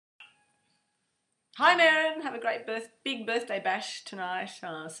Hi Merran, have a great big birthday bash tonight.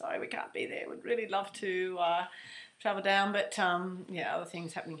 Sorry we can't be there. Would really love to travel down, but yeah, other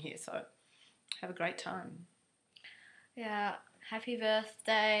things happening here. So have a great time. Yeah, happy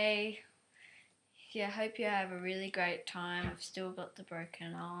birthday. Yeah, hope you have a really great time. I've still got the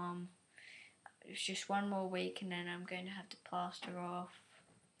broken arm. It's just one more week and then I'm going to have to plaster off.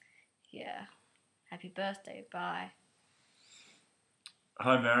 Yeah, happy birthday. Bye.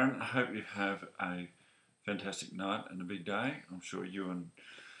 Hi, Merran. I hope you have a fantastic night and a big day. I'm sure you and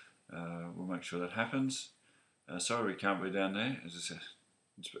will make sure that happens. Sorry we can't be down there. As I said,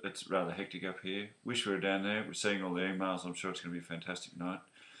 it's rather hectic up here. Wish we were down there. We're seeing all the emails. I'm sure it's going to be a fantastic night.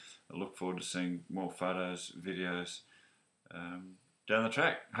 I look forward to seeing more photos, videos down the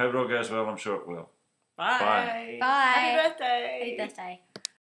track. Hope it all goes well. I'm sure it will. Bye. Bye. Happy birthday. Happy birthday.